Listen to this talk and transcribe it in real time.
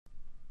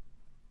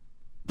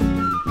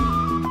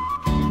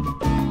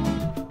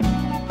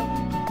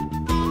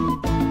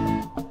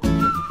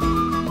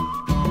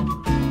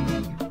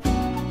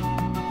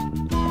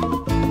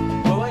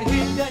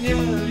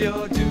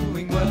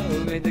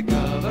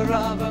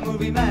a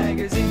movie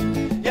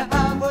magazine. You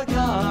have worked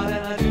hard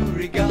and I do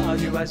regard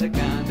you as a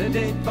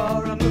candidate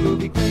for a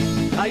movie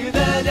queen. Are you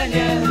there,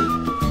 Danielle?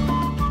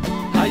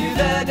 Are you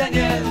there,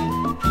 Danielle?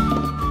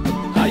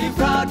 Are you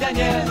proud,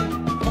 Danielle,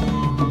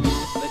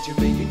 that you're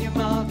making your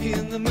mark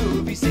in the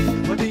movie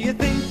scene? What do you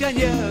think,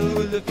 Danielle?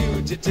 Will the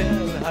future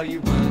tell how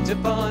you weren't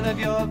upon of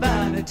your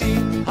vanity?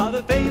 How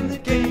the fame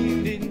that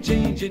came didn't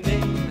change your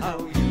name? How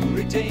you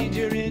retained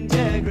your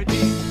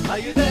integrity? Are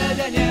you there,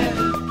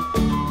 Danielle?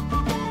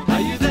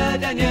 Are you there,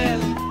 Danielle?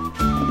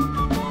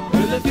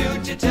 Will the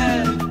future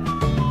tell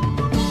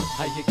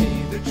how you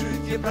gave the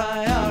truth your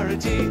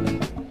priority?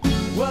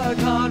 Work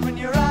hard when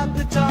you're at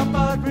the top,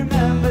 but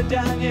remember,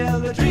 Danielle,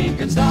 the dream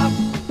can stop.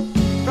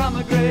 From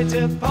a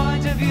greater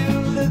point of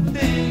view, the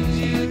things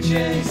you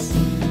chase,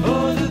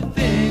 oh, the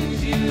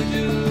things you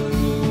do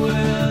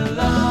will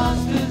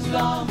last as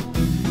long.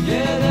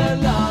 Yeah,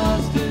 they'll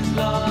last as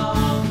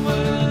long,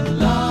 will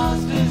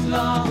last as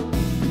long,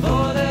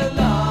 oh, they'll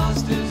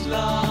last as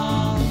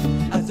long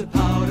as the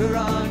powder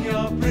on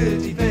your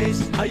pretty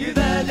face. Are you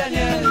there,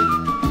 Danielle?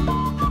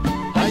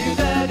 Are you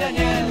there,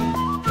 Danielle?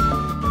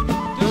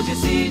 Don't you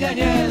see,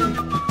 Danielle?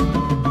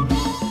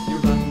 You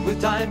run with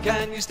time,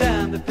 can you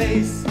stand the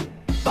pace?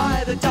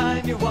 By the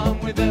time you're one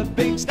with the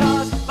big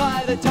stars,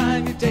 by the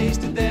time you've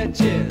tasted their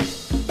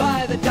cheers,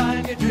 by the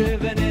time you're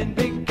driven in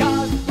big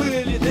cars,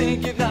 will you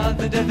think you've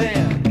nothing to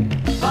fear?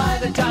 By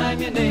the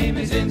time your name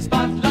is in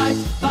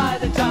spotlights, by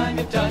the time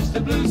you've touched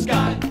the blue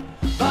sky,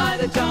 by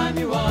the time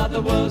you are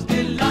the world's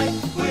delight,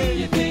 will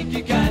you think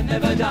you can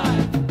never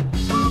die?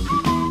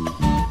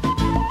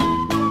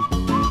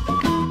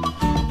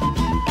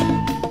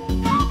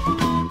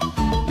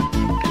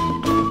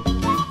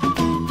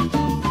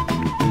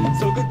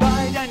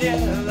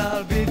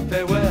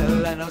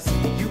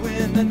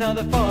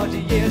 Another 40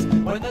 years,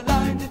 when the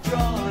lines are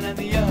drawn and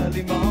the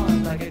early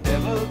morn like a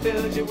devil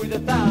fills you with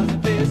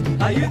 1,000 fears.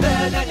 Are you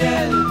there,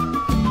 Danielle?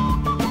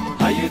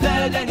 Are you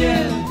there,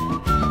 Danielle?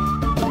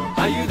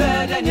 Are you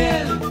there,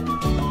 Danielle?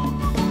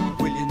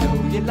 Will you know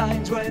your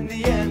lines when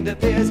the end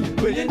appears?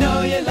 Will you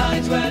know your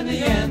lines when the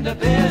end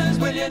appears?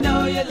 Will you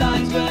know your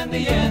lines when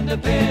the end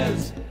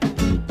appears?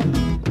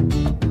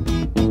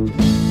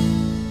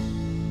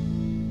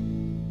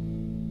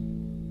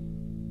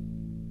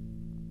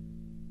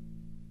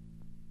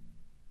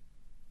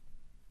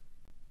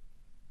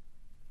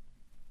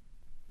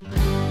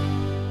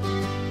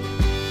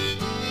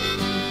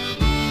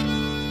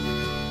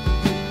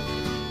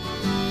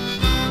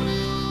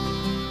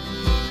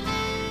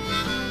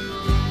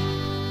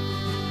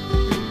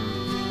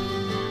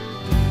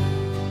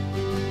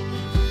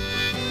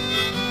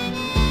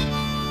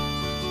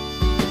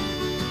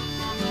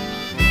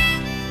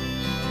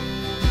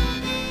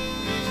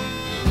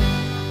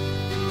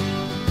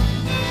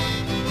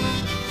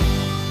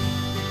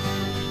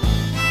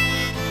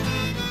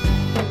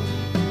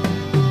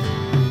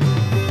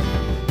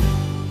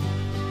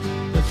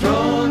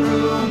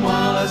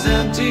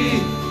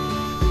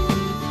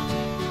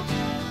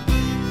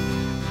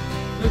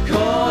 The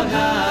court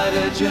had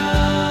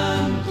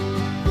adjourned.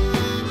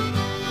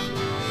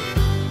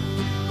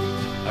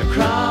 A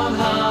crown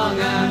hung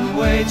and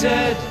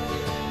waited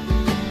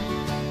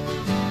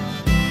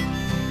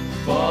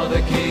for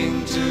the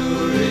king to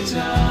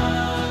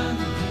return,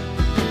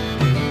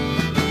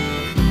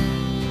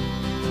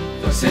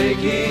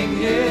 forsaking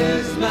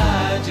his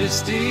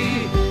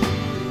majesty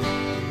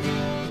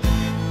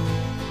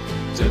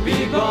to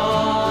be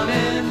born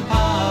in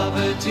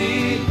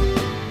poverty.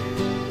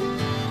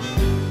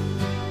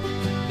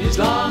 His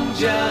long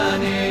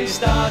journey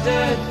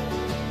started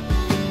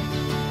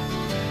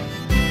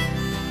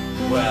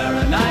where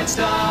a night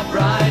star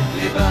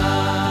brightly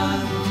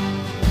burned.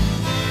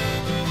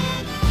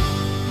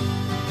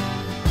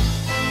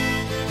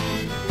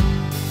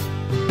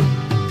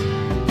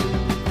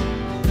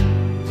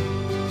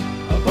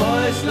 A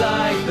voice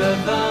like the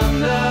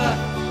thunder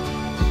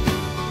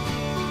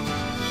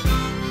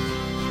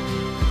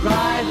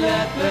cried,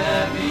 "Let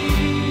there be."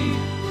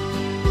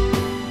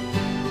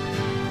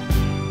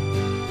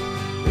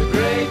 The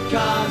great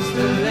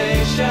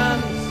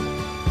constellations,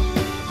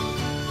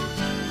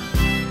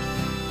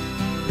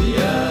 the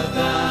earth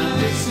and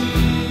the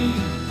sea.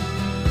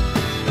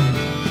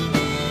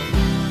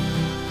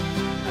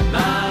 A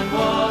man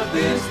walked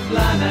this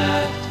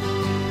planet.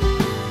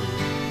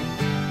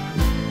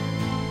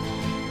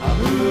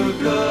 Who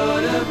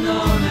could have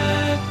known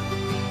it?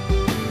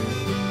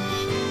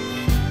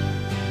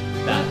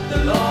 That the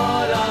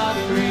Lord of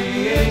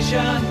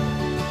creation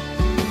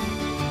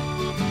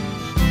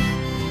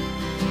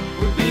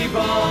would be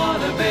born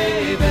a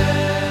baby.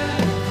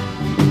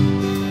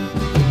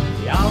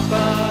 The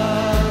Alpha,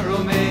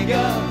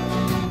 Omega,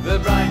 the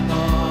bright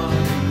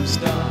morning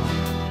star.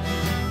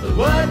 The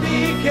Word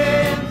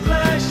became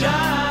flesh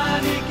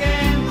and he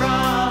came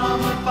from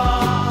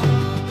afar.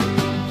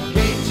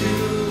 Came to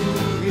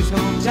his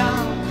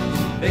hometown,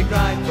 they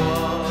cried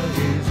for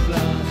his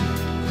blood.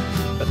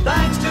 But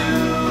thanks to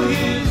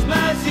his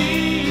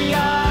mercy,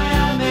 I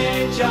am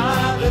a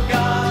child of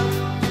God.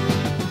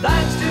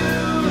 Thanks to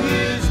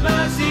his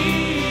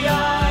mercy,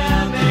 I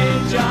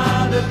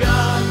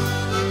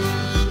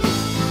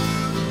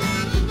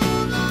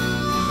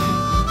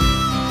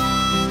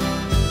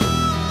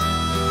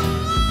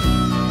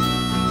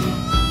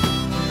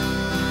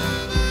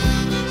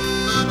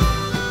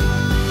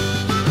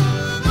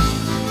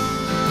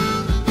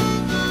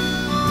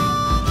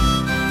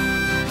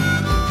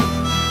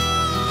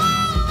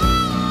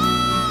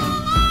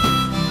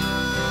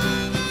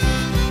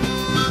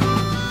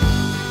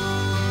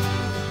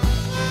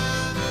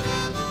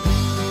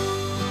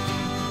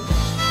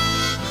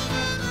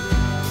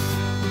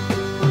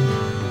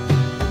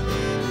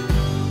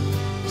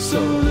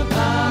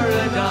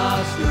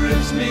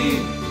towards me,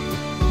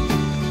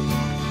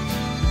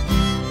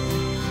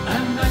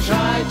 and I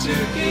tried to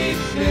keep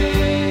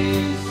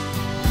pace.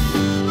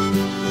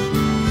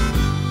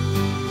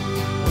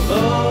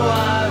 Although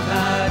I've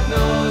had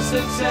no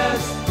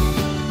success,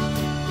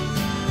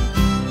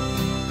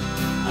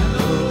 I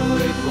know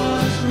it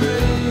was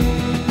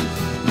grace.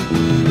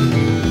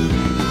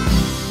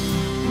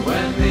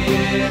 When the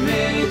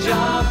image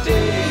of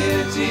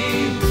deity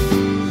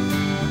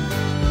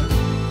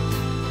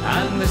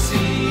and the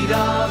seed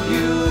of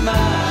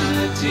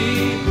humanity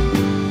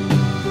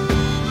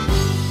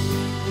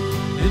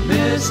in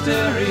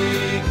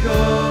mystery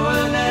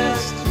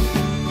coalesced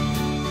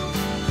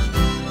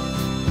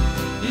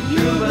in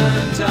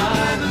human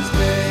time and space.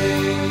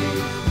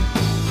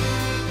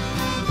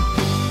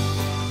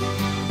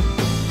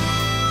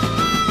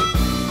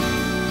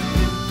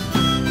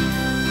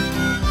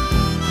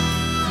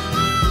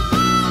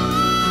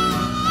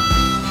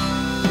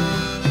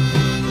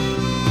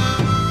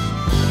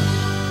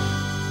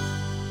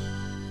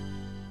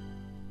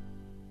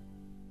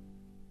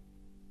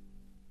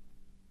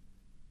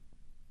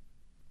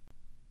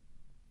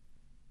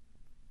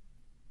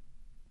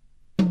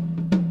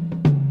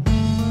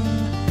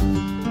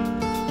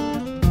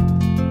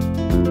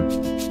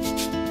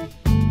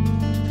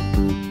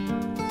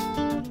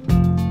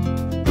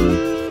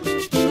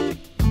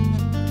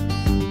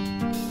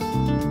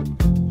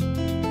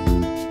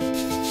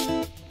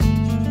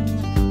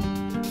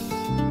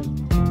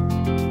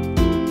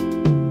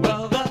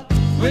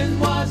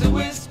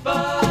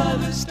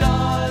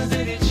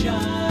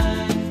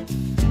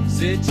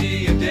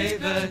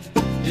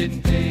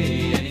 Didn't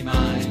pay any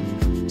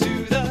mind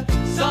to the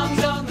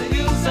songs on the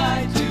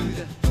hillside, to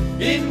the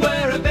inn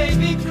where a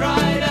baby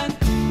cried, and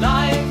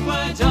life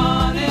went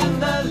on in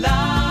the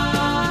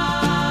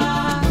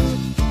land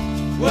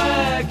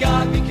where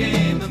God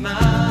became a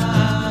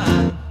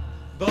man.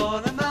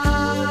 Born a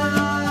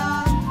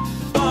man,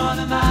 born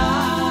a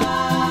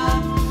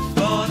man,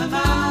 born a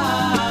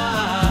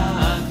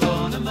man,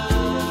 born a man.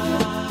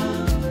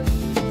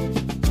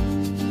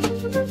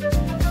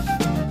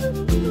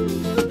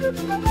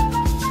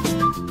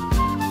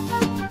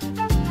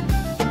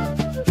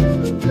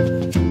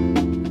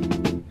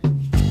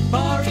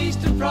 Far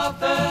Eastern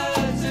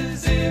prophets,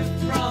 as if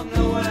from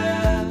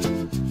nowhere,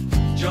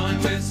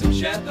 joined with some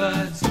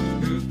shepherds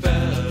who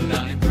fell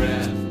down in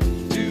prayer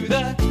to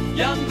the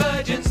young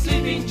virgin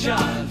sleeping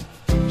child.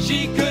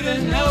 She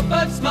couldn't help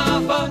but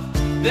smile, but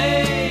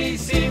they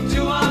seemed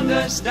to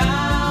understand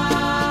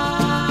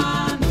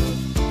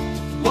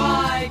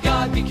why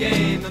God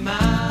became a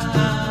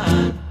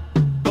man.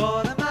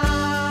 Born a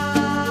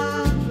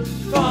man,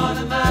 born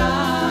a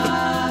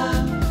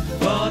man,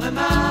 born a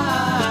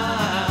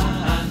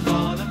man,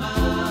 born a man.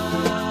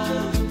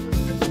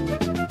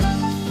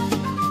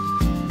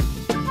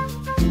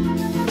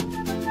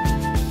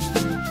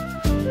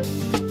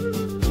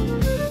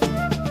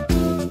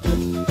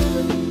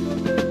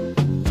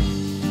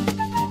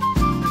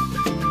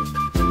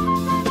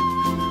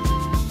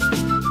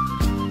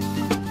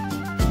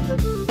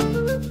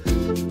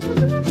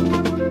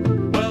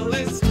 Well,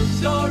 this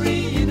story,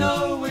 you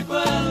know it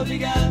well,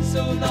 began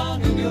so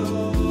long ago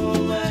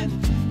when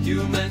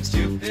human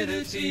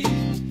stupidity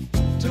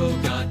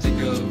told God to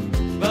go.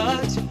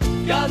 But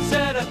God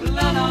set a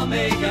plan I'll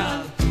make,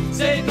 I'll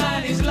save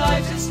man, his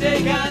life's at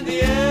stake, and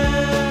the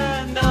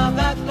end of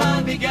that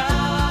plan began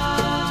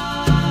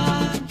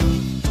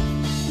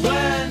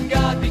when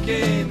God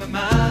became a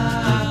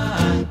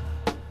man.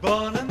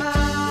 Born a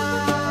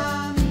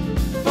man,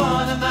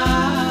 born a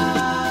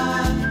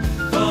man,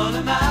 born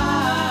a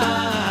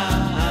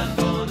man,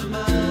 born a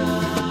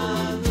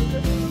man,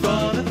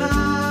 born a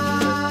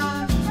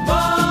man,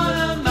 born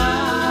a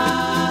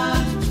man,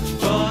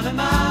 born a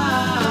man,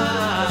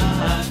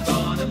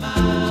 born a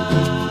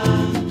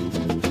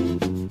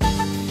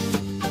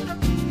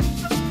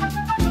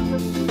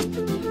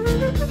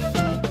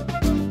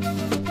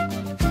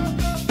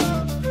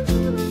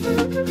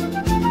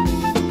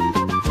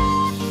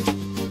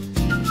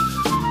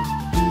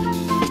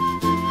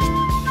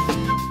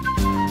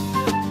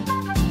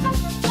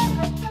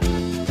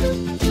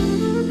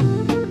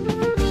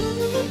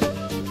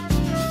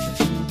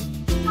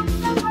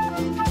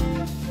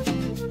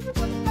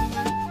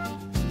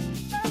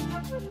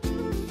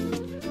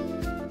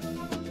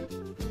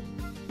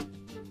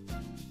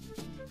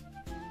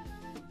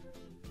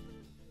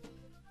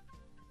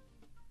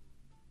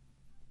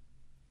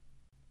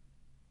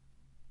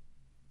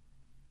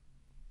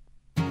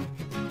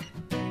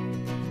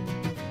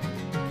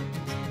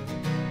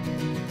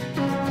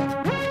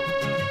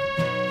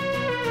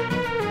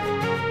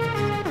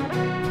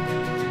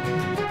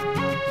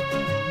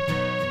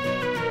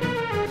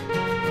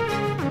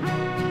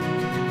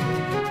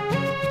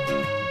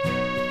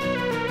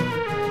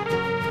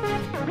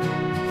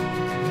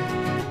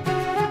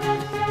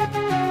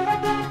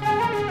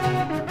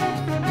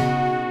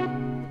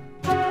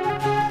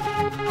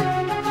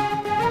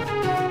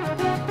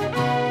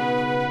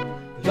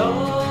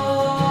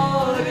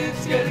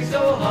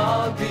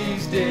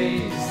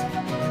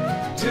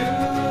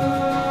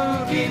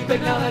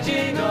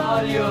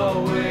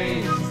your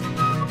ways.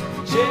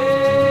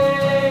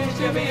 Change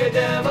can be a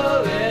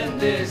devil in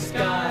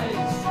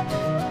disguise.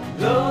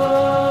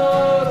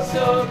 Looks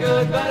so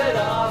good, but it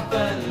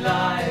often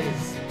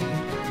lies.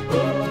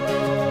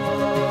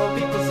 Oh,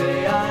 people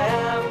say I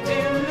am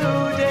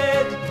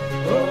deluded.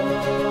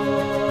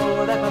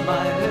 Oh, that my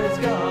mind has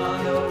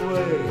gone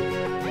away.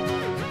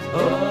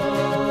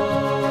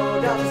 Oh,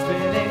 down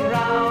spinning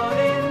round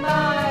in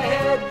my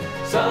head.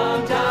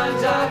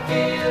 Sometimes I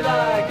feel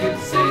I could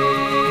say,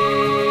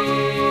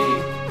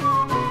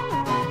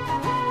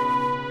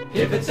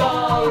 if it's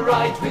all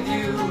right with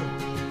you,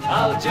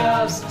 I'll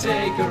just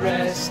take a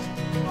rest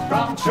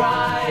from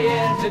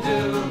trying to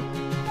do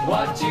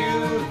what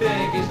you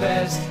think is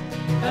best,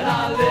 and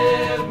I'll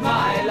live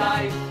my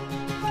life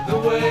the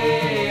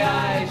way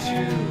I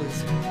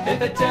choose.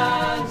 If it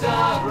turns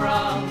out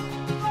wrong,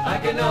 I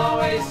can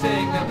always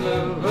sing the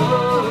blues.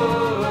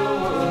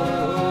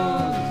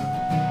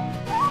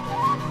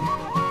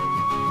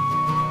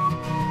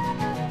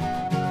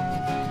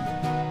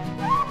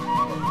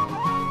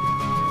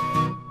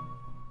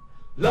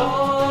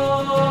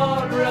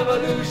 Lord,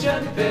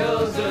 revolution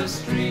fills the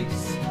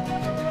streets.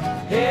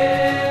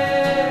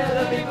 Hear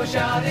the people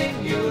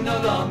shouting you no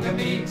longer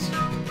meet.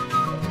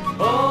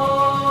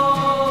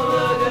 All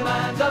the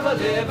demands of a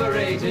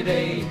liberated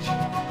age.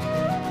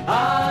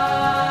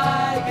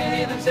 I can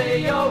hear them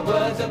say your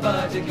words are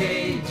but a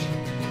cage.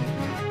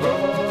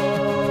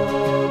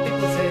 Oh,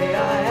 people say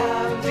I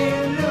am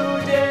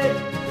deluded.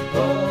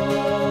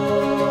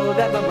 Oh,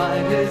 that my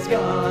mind has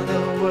gone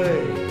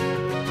away.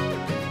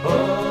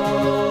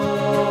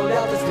 Oh,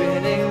 now the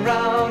spinning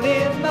round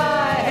in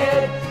my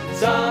head.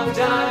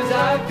 Sometimes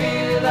I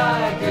feel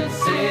I could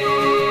say,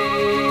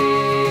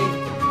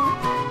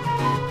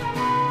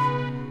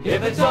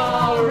 if it's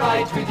all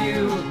right with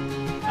you,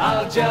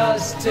 I'll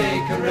just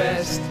take a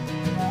rest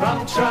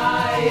from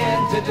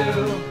trying to do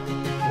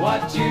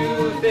what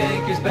you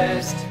think is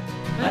best,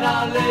 and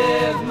I'll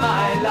live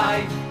my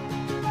life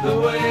the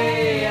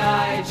way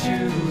I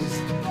choose.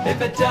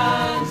 If it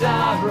turns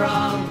out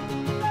wrong,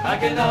 I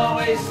can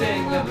always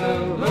sing the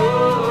blues.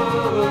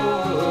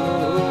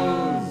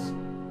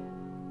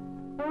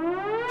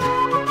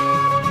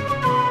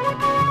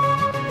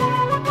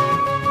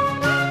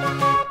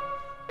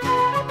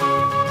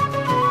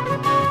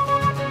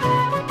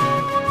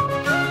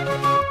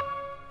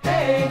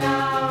 Hey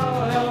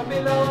now, help me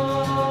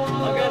Lord,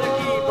 I gotta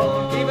keep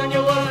on keeping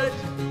your word.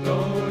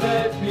 Don't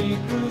let me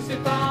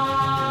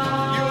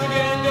crucify you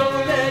again,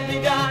 don't let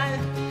me die.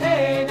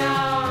 Hey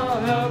now,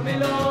 help me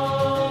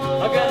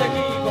Lord, I gotta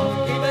keep on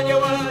keeping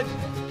your word.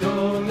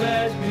 Don't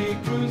let me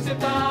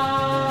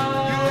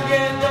crucify you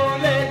again, don't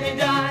let me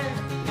die.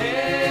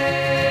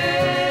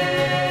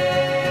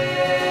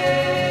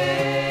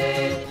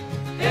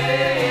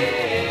 Hey,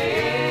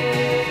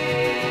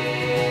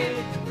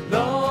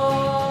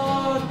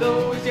 Lord,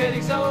 though it's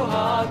getting so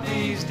hard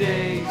these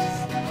days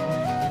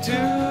to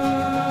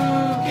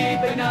keep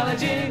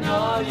acknowledging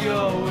all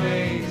your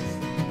ways,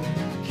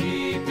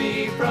 keep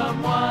me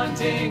from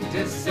wanting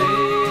to say,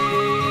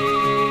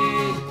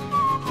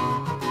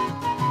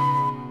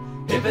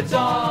 if it's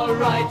all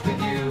right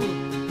with you,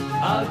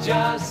 I'll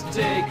just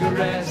take a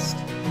rest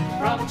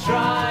from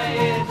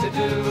trying to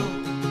do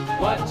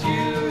what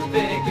you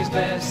think is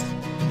best,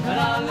 and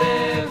I'll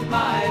live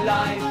my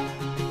life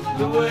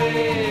the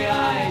way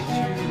I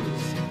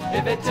choose.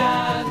 If it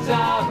turns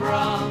out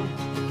wrong,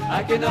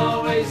 I can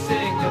always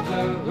sing the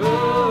blues.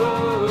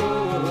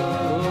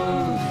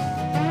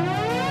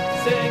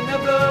 Sing the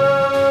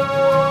blues.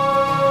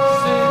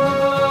 Sing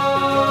the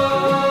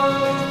blues.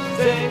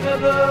 Sing the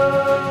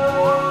blues.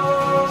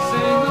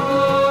 Sing the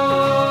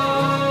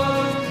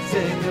blues.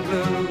 Sing the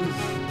blues.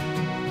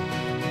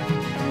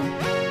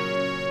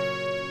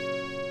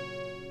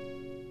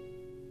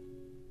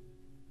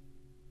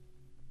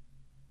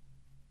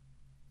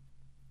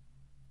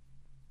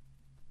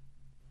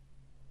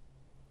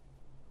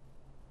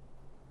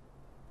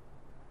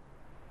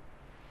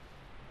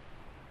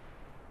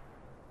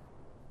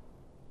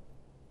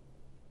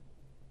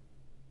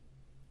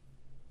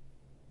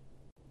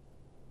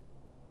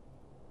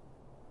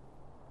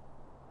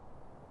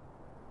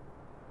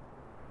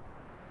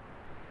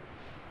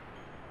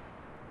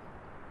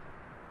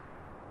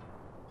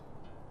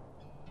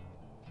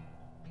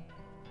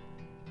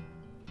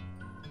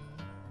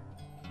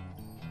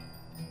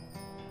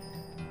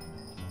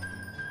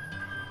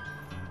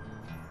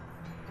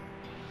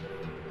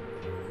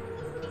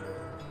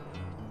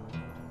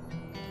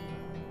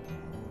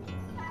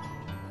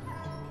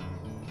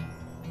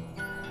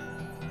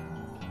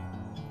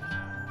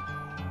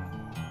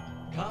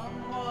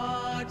 Come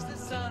watch the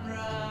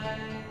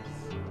sunrise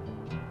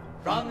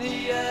from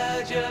the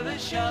edge of a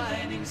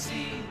shining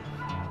sea.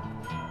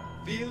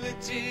 Feel the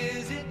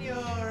tears in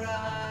your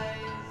eyes.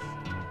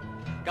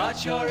 God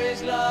sure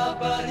is love,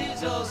 but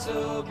He's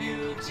also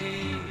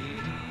beauty.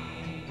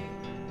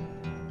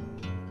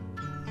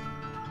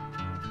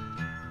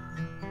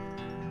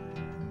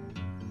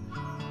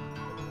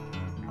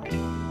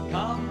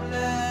 Come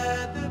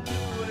let the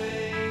blue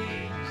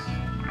waves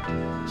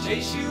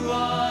chase you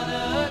on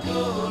a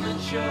golden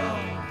shore,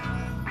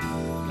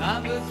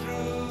 clamber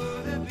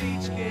through the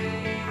beach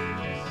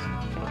gates.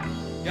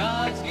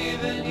 God's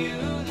given you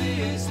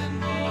this and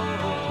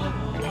more.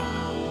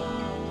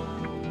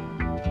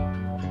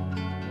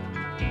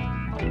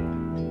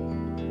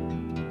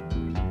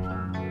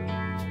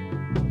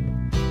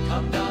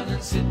 Come down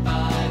and sit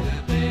by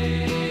the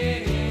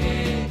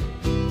bay,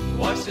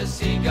 watch the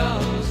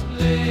seagulls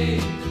play.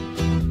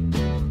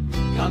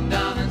 Come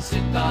down and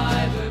sit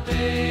by the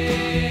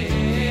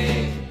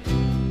bay,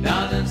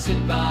 down and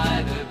sit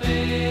by the bay,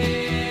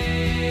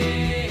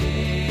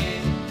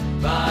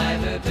 by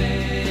the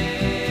bay,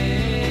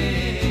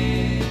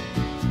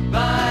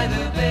 by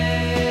the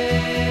bay.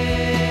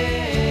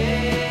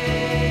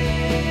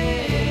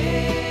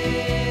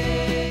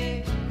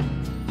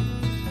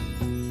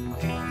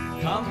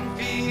 Come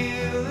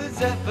feel the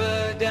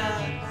zephyr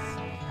dance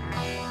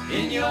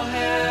in your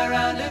hair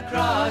and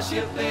across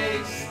your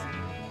face.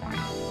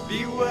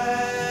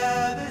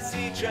 Beware the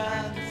sea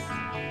trance,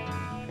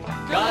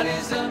 God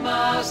is the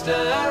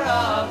master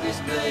of this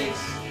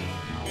place.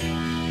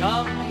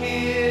 Come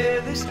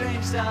hear the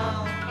strange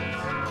sound,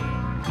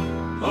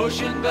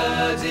 ocean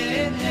birds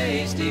in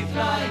hasty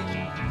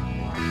flight,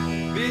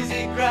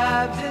 busy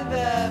crabs in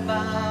their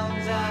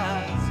mounds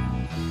as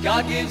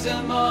God gives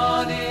the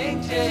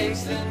morning,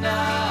 takes the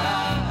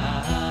night.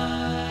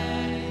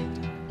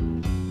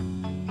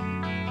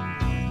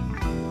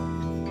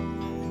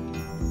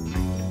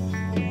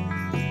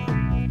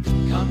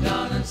 Come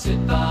down and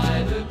sit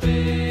by the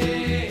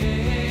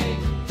bay,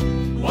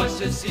 watch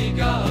the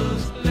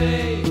seagulls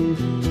play.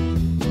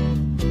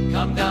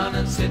 Come down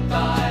and sit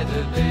by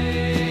the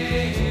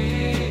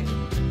bay,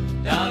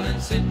 down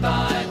and sit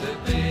by the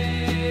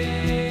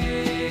bay,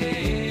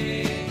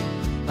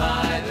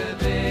 by the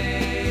bay,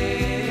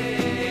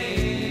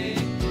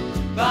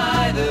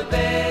 by the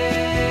bay.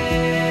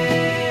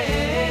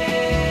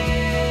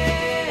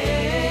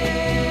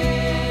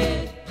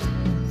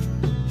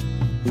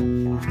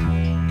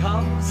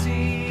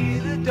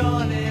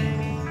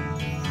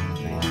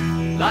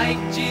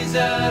 Like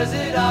Jesus,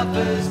 it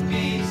offers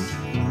peace,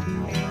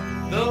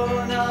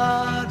 though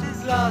not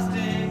is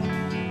lasting.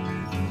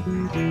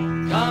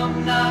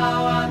 Come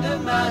now and the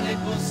manic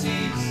will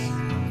cease.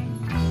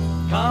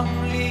 Come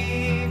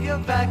leave your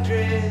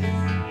factories,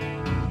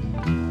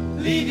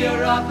 leave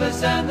your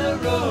office and the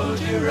road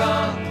you're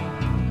on.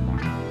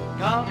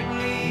 Come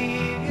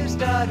leave your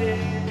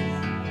studies,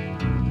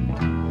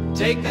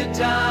 take the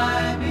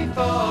time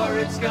before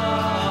it's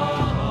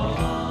gone.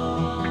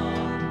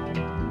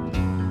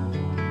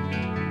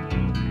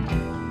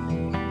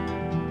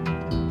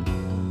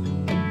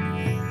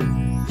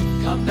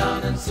 Come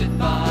down and sit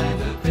by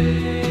the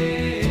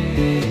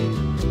bay,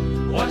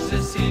 watch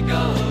the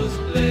seagulls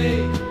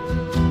play.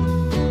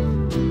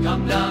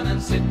 Come down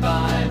and sit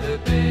by the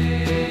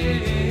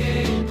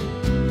bay,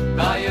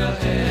 bow your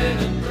head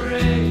and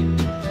pray.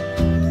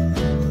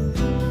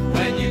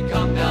 When you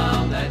come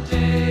down that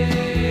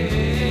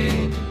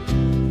day,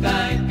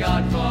 thank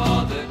God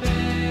for the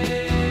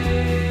bay,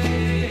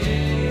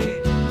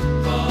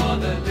 for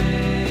the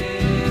bay,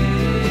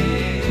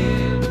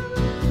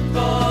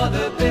 for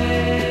the bay.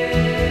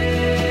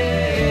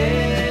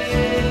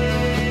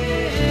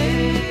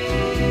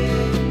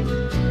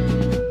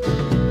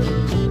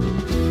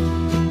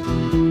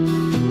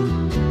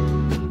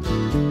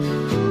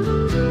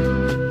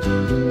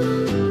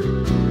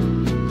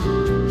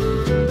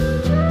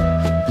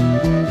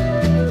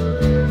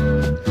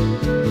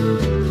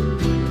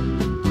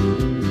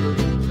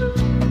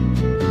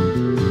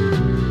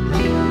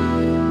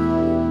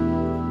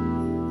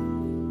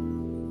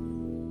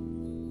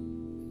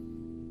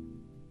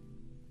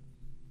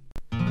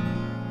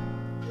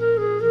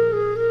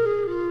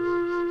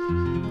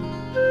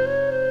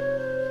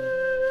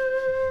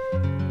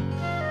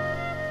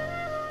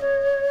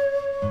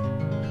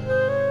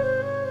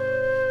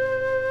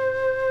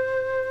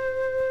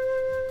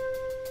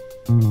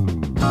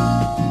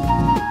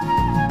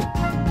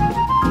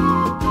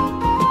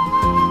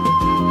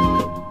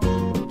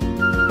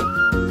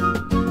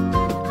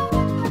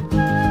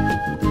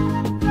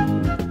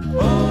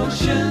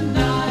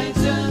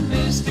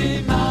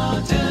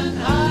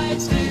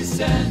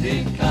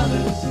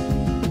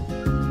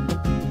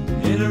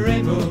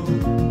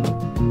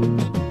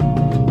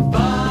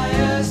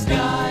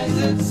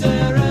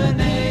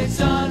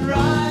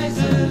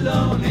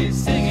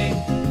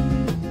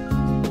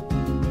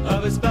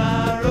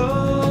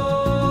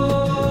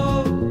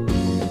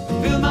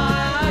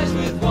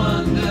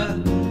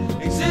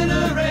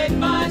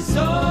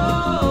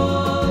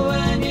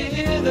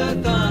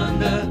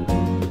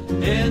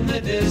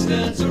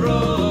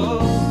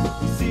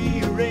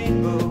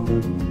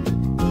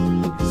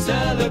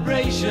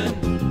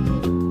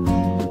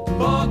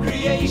 For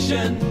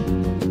creation,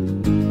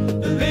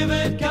 the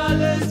vivid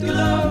colors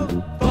glow,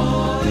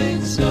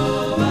 falling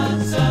snow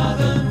and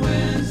southern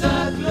winds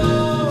that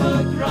blow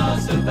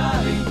across the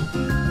valley.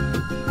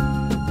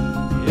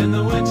 In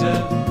the winter,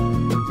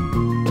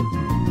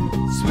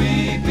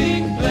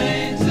 sweeping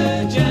plains, the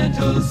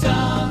gentle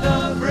sound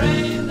of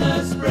rain,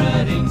 the spread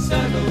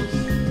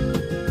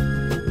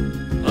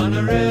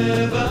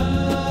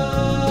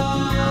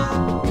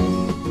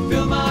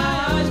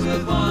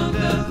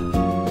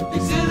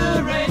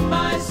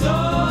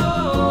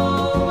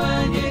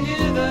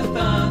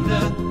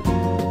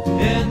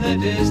the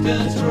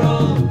distance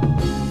roll.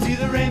 See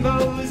the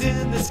rainbows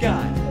in the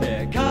sky,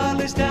 their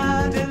colors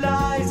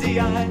tantalize the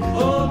eye.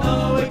 Oh,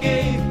 Noah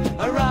gave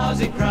a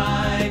rousing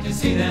cry to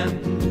see them.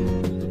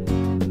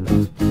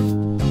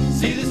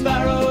 See the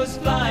sparrows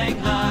flying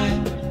high,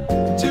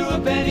 to a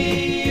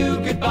penny you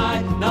could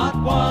buy. Not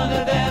one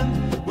of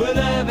them will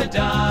ever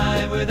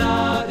die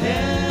without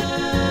him.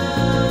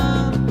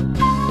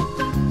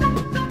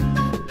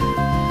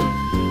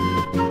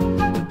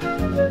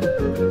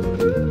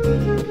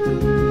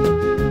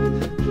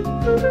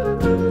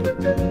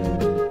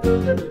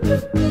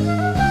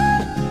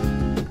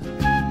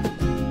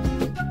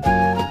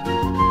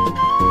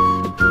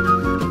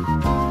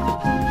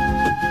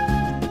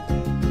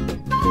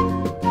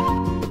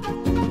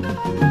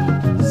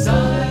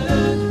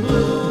 Silent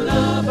moon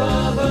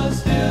above a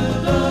still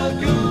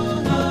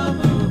lagoon, a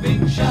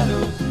moving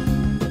shadows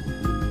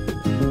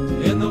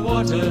in the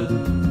water,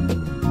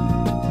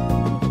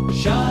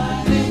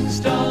 shining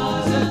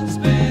stars and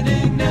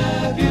spinning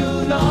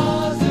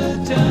nebulas,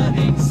 the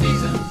turning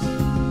seasons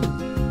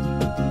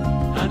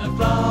and a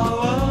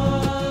flower.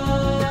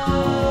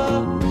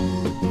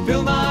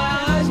 Fill my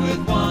eyes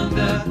with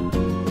wonder,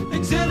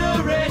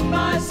 exhilarate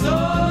my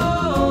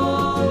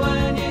soul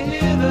when you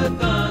hear the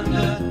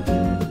thunder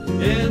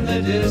in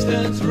the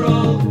distance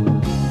roll.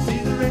 See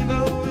the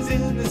rainbows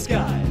in the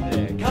sky,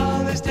 their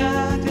colors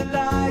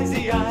tantalize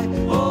the eye.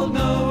 Old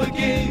Noah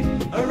gave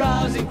a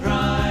rousing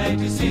cry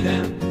to see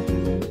them.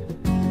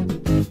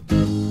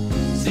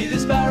 See the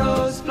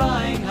sparrows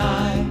flying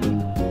high,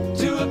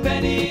 to a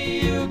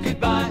penny you could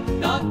buy.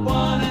 Not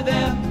one of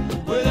them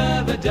will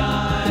ever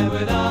die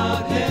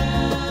without him.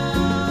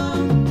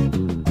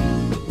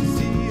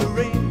 See a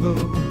rainbow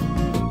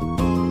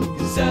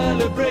in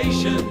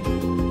celebration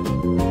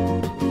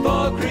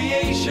for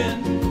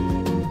creation,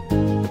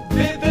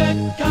 vivid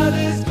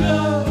colors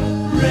glow,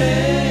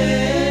 rainbows.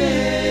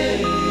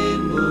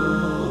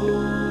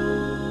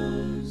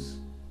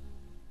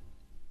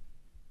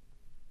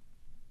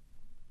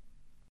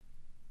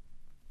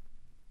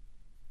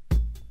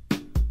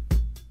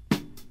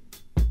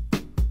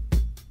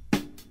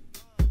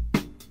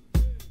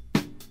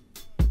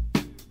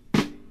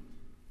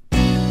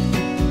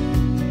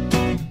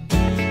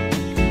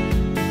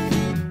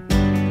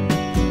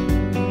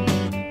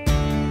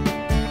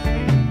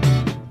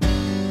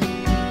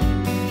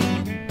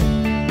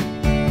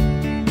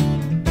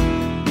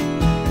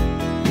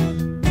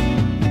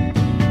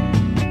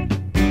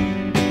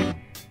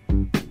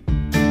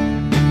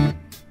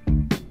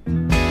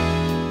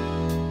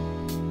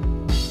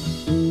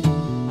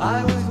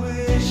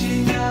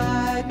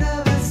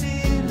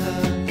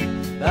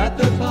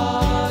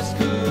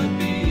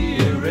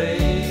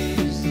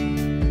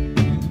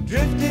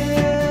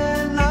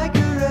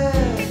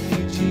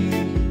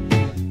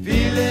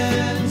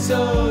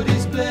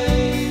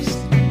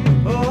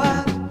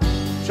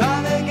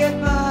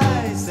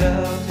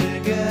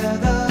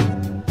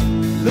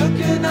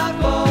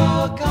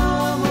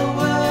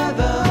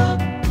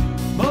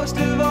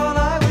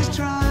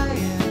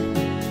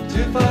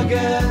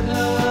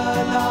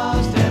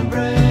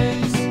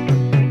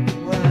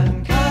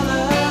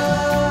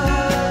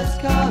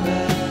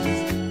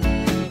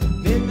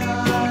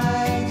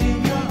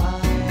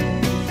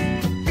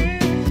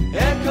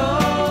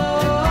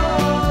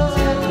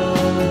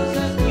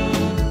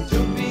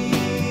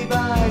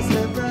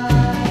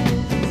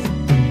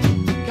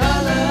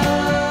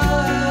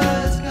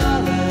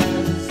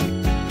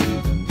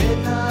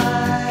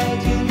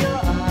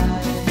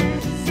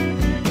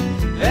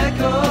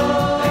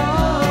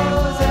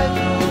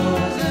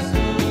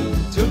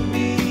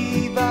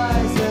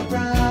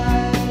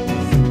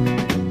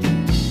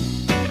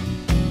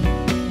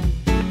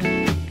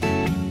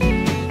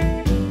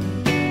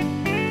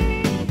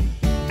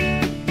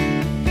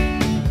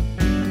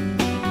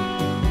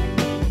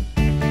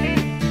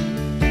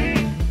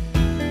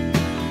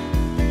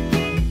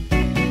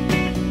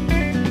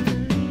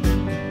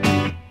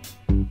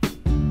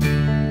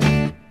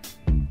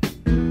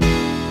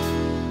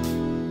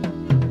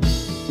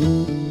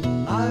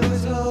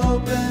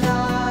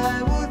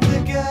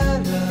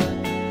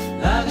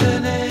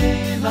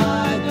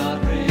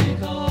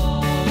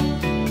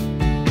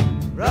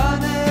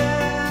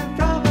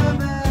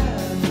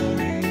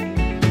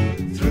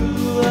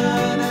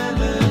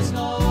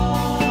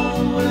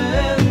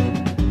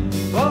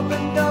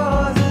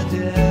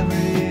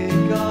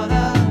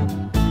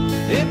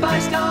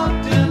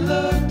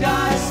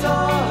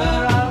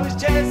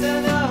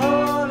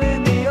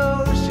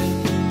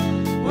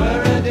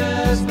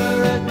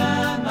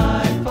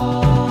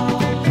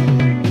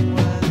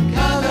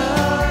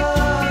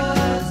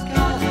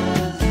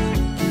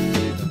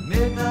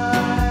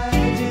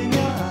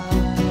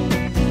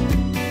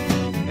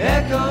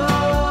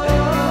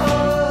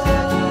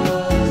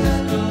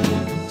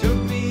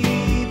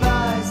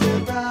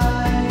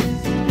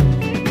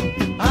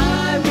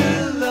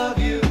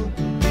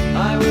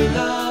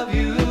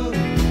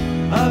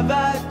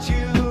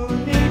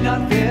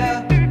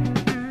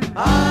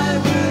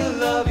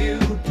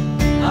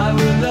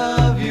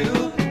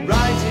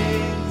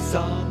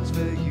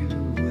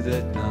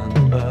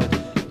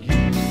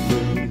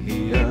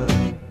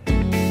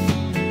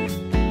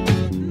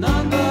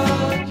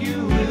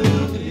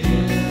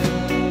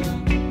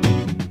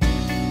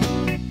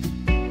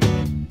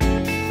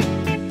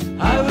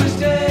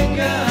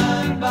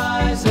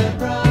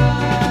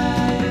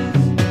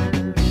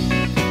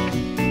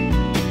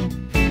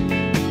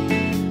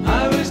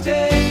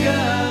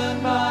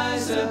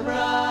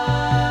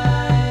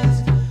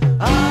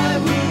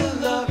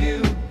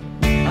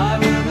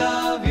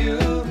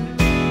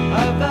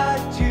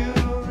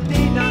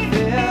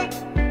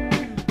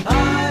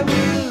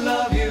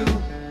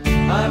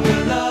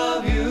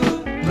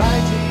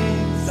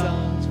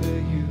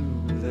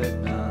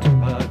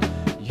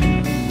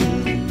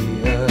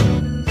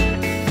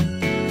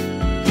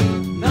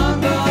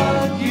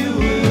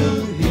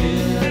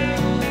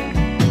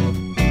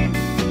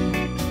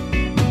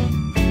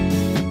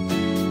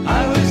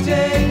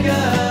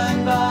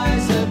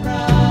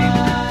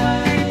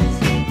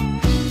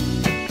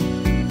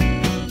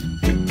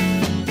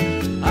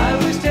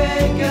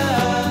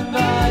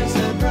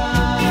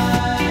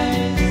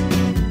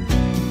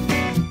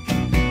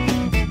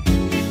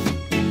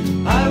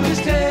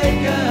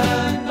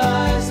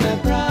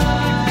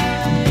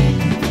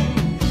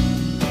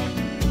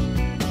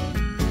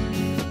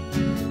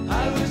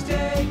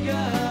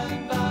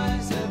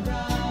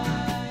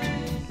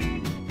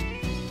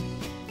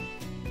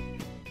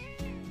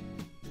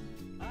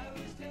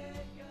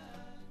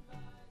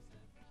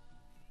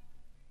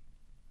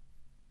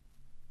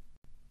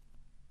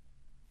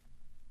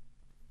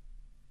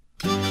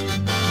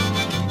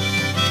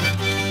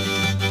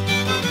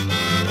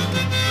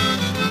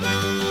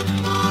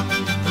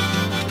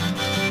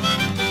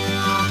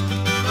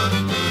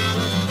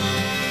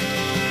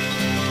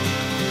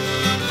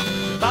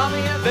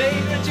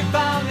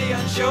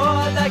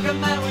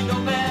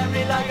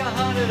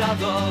 that I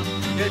thought.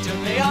 You took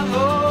me on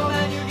home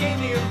and you gave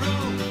me a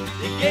room.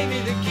 You gave me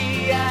the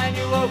key and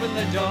you opened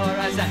the door.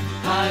 I sang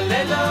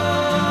hallelujah,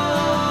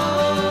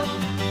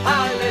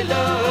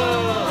 hallelujah,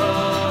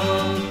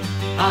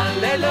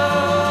 hallelujah,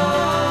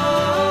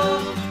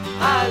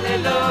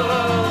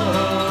 hallelujah.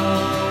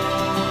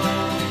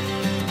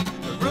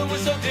 The room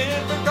was so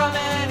different from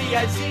any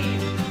I'd seen.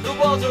 The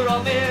walls were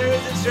all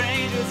mirrors and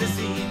strange was the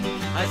scene.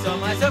 I saw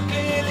myself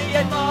clearly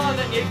yet more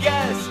than you'd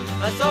guess.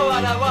 I saw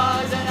what I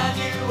was and I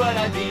knew what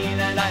I'd been.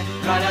 And I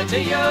cried out to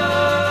you,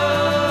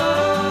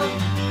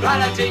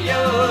 cried out to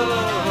you,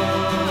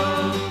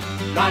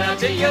 cried out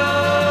to you,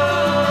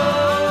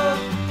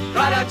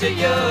 cried out to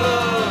you.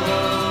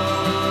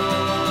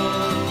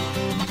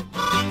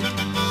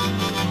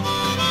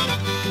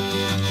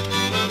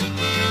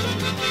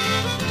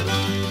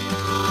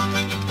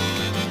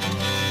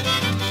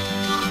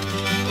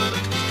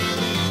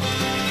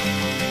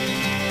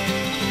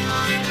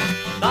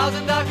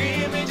 Thousand dark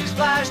images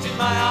flashed in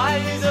my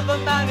eyes of a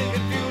man in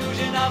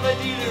confusion, of a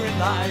dealer in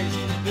lies.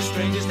 The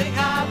strangest thing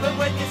happened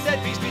when you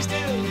said peace be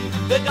still.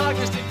 The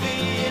darkness did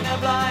flee in a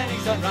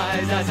blinding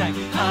sunrise. I sang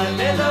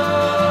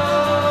hallelujah,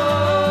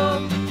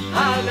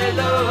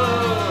 hallelujah,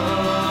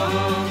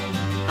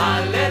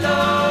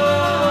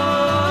 hallelujah,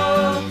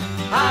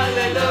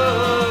 hallelujah.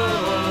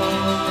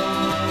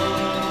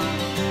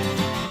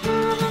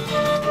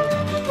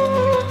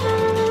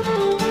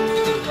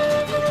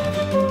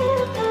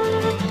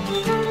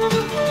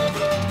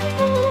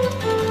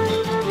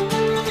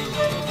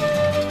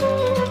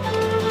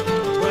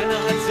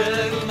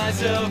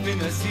 In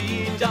the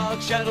sea,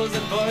 dark shadows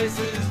and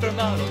voices from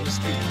out on the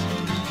street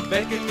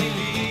beckoned me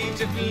leave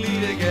to flee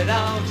to get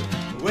out.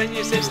 When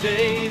you said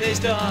stay, they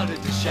started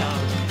to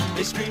shout.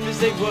 They screamed as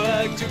they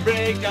worked to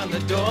break down the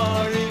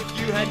door. If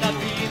you had not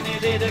been there,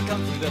 they'd have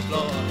come through the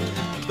floor.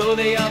 Though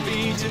they are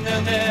beaten,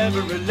 they'll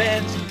never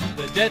relent.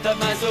 The death of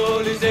my soul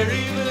is their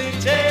evil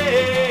intent.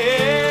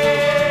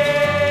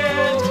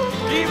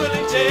 Evil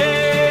intent.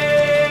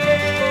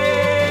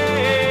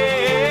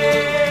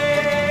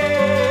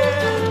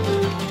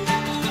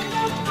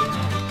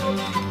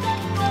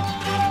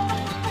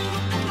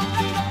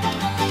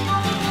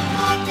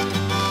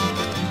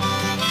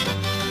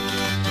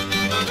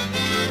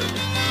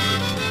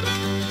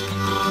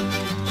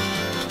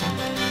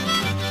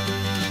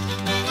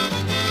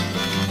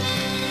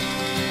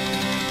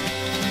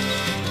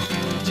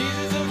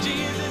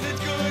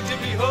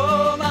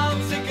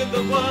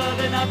 The world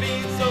and I've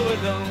been so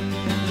alone.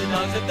 The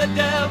dogs of the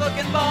devil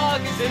can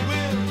bark as they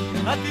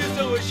will. I feel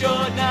so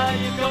assured now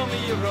you call me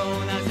your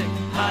own. I say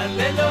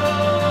hallelujah,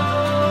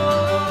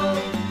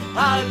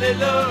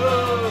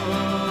 hallelujah,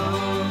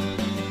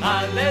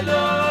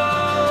 hallelujah,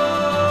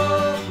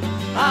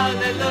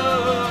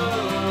 hallelujah,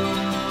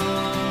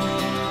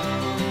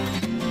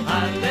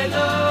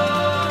 hallelujah,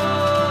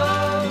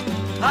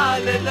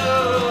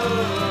 hallelujah,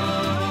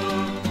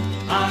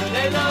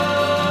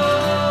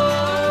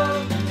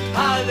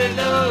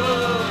 hallelujah.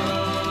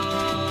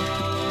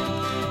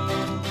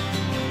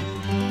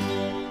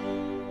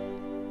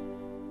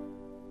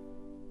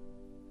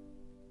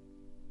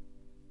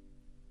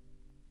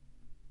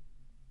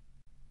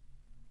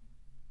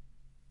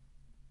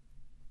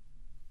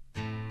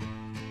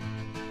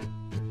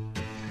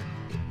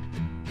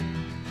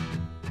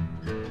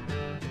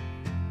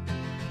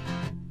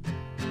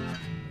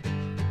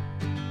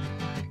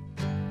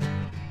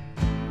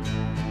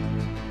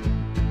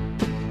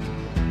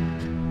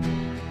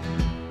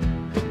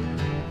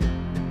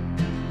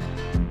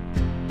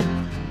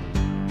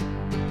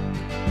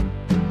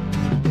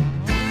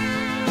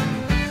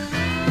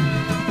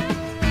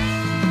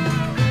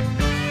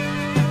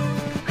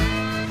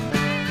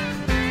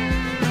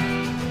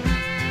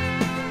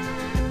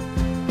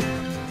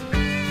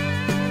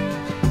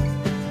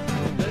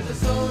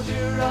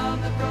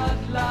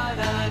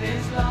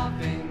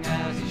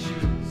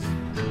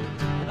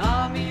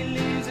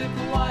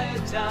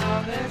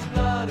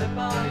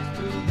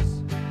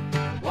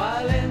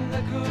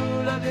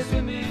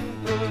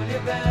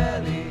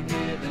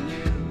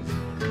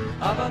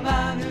 Of a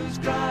man who's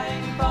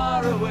crying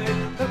far away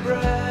for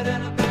bread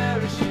and a pair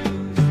of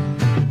shoes.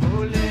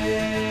 Oh,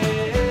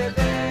 living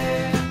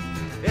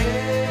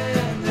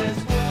in this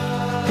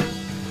world,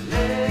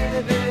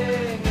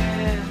 living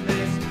in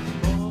this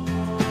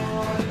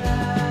foreign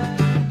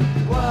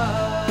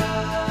world.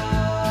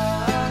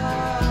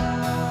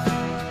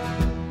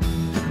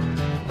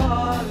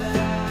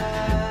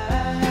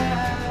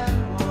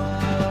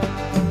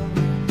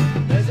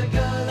 There's a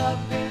girl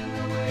up in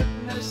the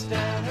witness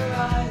stand, her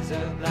eyes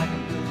are black.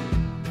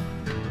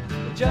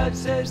 Judge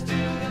says to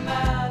the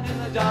man in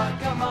the dark,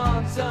 come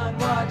on son,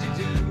 what'd you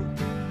do?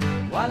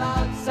 While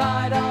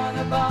outside on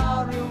a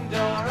barroom door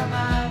a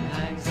man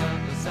hangs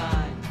on the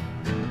sign.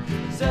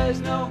 Says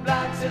no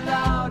blacks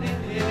allowed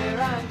in here,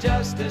 I'm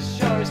just as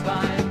sure as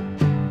fine.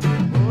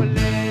 Oh,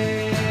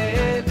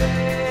 living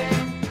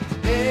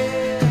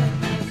in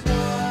this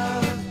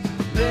world,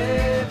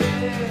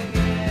 living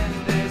in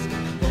this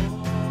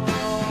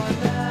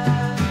foreign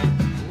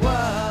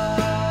world.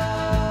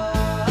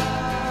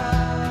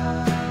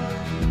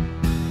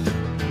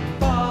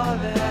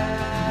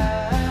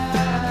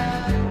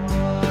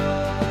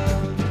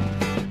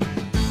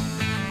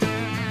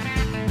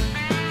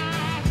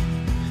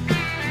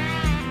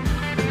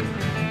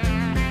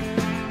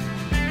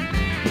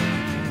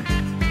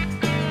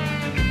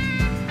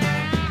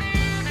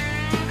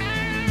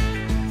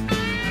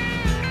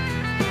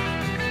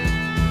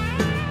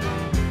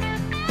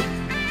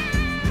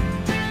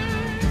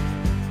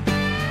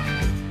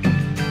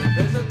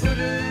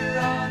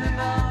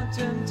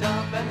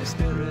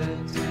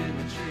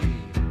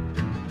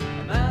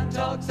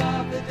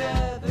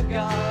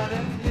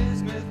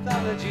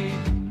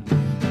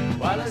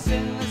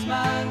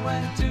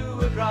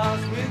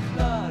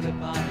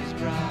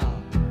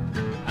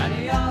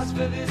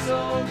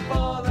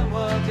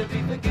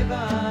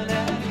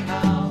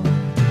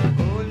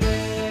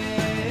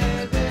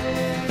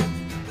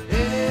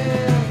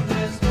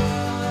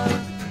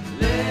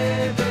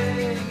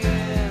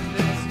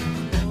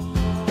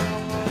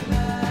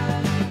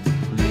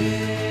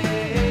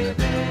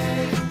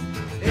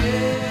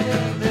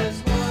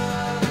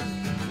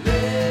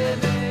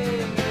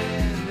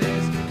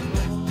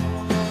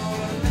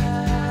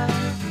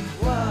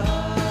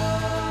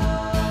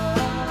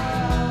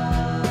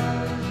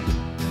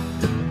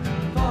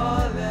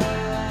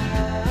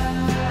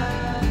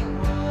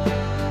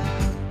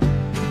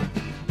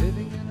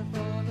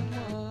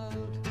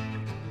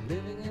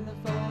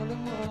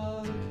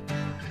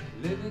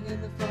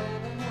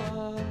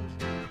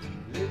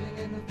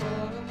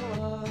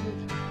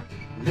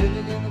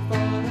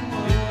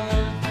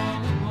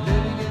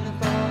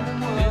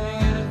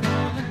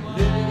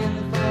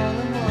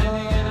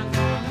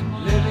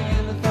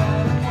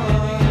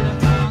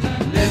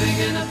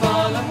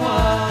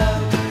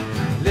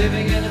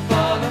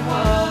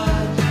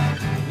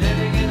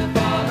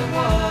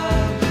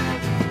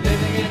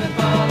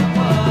 fallen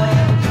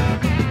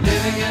wild,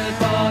 living in a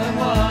fallen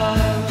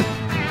wild,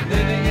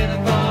 living in a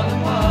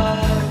fallen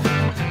wild,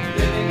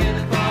 living in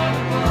a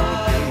fallen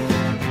wild,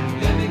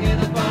 living in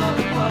a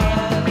fallen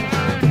wild,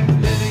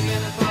 living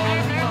in a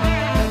fallen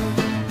wild,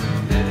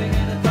 living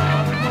in a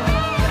fallen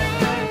wild, living in a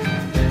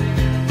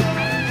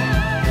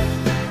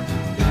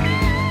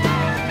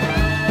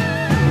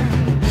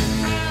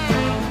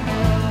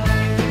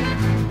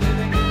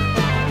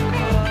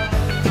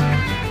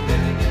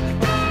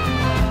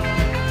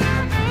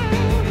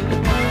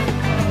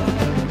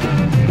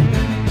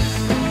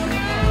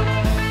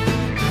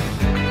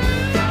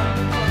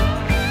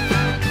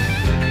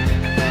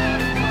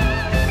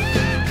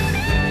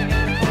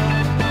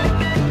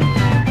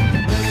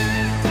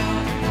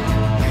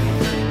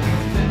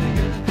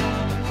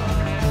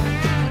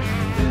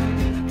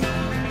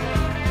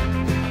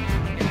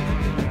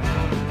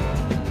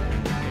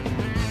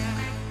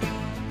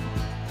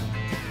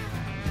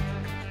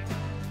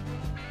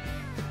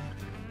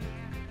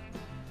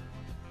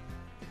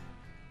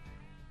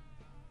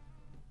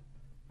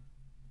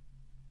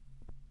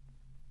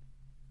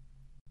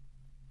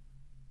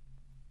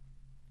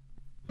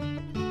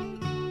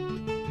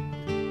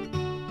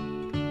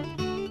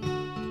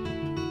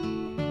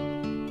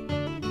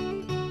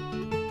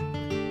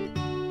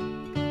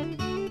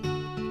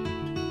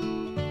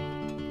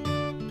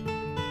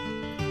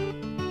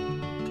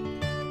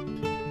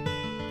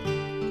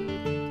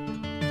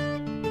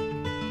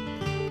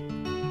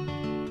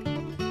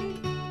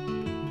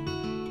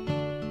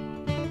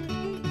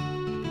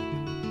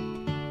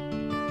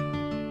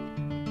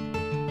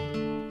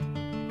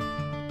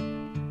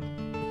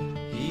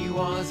He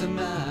was a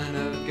man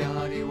of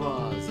God, he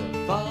was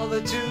a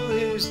father to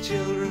his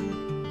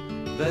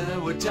children. There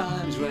were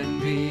times when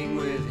being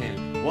with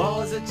him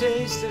was a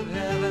taste of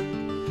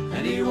heaven.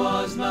 And he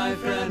was my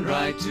friend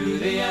right to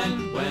the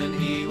end, when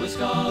he was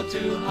called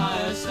to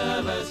higher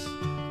service,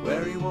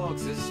 where he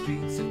walks the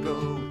streets of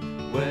gold,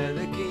 where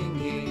the King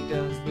he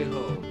does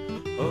behold.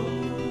 Oh,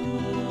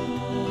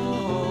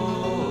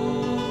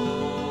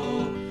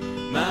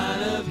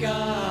 man of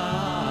God.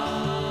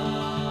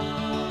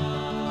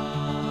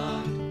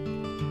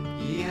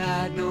 He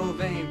had no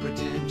vain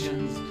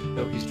pretensions,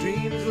 though his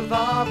dreams were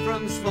far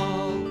from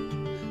small,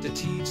 to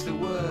teach the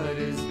word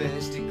as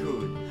best he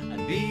could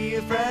and be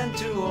a friend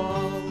to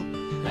all.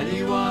 And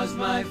he was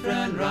my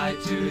friend right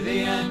to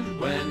the end,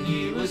 when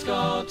he was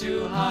called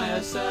to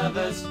higher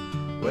service,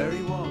 where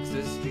he walks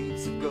the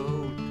streets of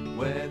gold,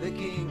 where the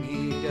King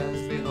he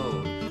does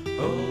behold.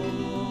 Oh,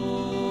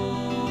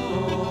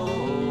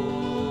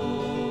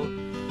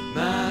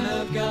 man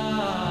of God.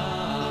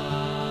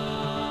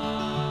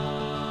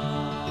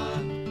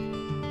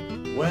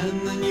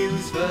 When the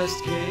news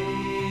first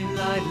came,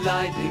 like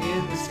lightning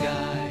in the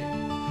sky,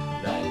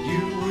 that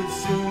you would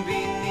soon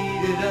be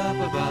needed up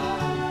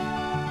above,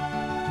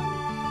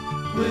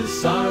 with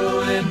sorrow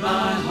in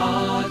my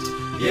heart,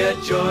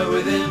 yet joy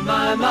within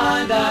my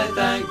mind, I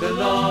thank the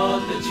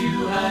Lord that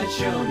you had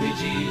shown me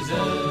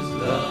Jesus'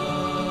 love.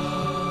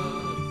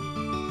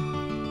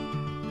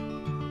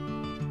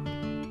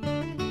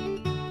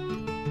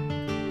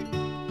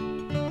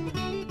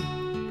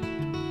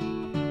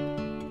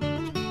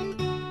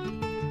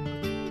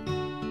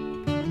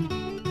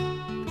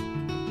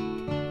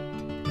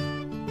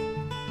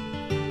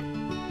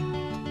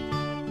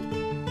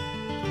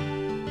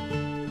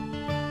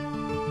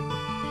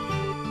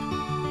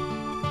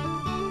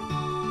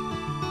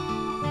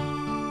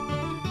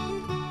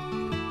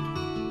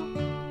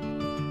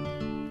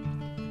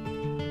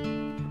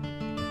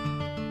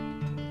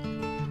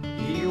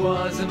 He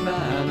was a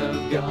man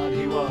of God,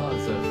 he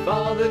was a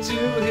father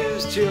to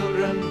his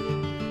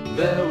children.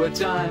 There were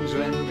times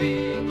when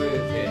being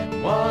with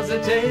him was a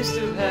taste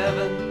of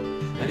heaven.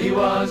 And he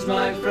was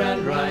my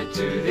friend right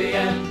to the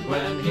end,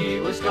 when he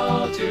was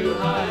called to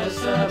higher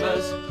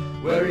service,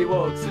 where he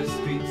walks the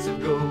streets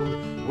of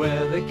gold,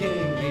 where the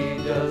King he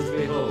does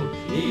behold.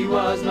 He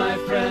was my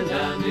friend,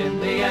 and in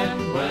the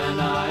end, when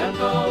I am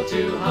called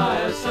to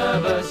higher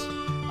service,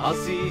 I'll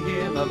see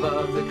him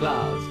above the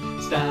clouds,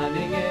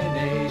 standing in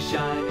a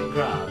shining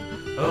crowd.